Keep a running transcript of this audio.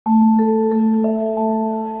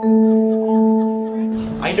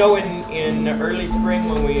I know in early spring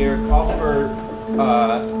when we are called for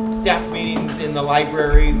staff meetings in the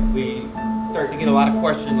library, we start to get a lot of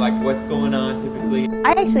questions like what's going on typically.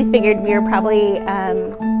 I actually figured we were probably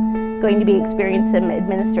going to be experiencing some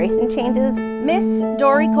administration changes. Miss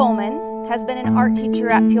Dorrie Coleman has been an art teacher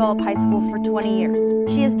at Puyallup High School for 20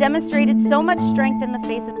 years. She has demonstrated so much strength in the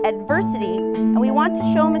face of adversity, and we want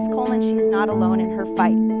to show Miss Coleman she is not alone in her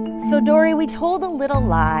fight. So Dorrie, we told a little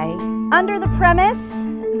lie under the premise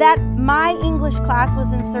that my English class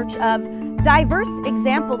was in search of diverse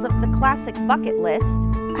examples of the classic bucket list.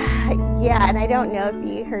 Yeah, and I don't know if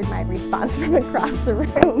you heard my response from across the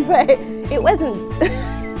room, but it wasn't,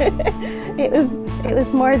 it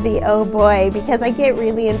was more the oh boy, because I get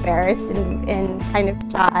really embarrassed and kind of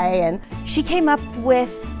shy. And she came up with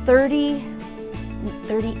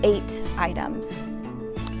 38 items.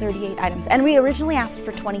 38 items, and we originally asked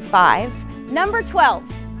for 25. Number 12,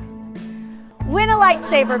 win a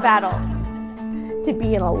lightsaber battle. To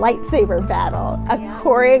be in a lightsaber battle, a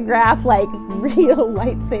choreographed, like, real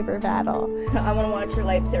lightsaber battle. I want to watch your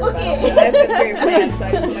lightsaber battle. I have been very planned, so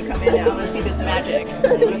I just want to come in now. I want to see this magic. I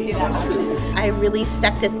want to see that magic. I really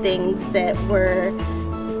stuck to things that were,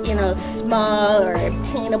 you know, small or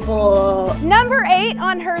obtainable. Number 8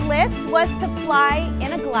 on her list was to fly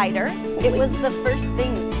in a glider. It was the first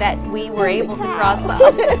thing that we were able to cross off.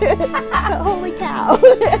 Holy cow.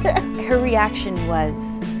 Her reaction was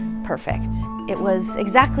perfect. It was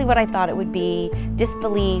exactly what I thought it would be.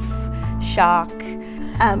 Disbelief, shock.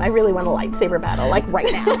 I really want a lightsaber battle, like right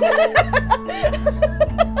now.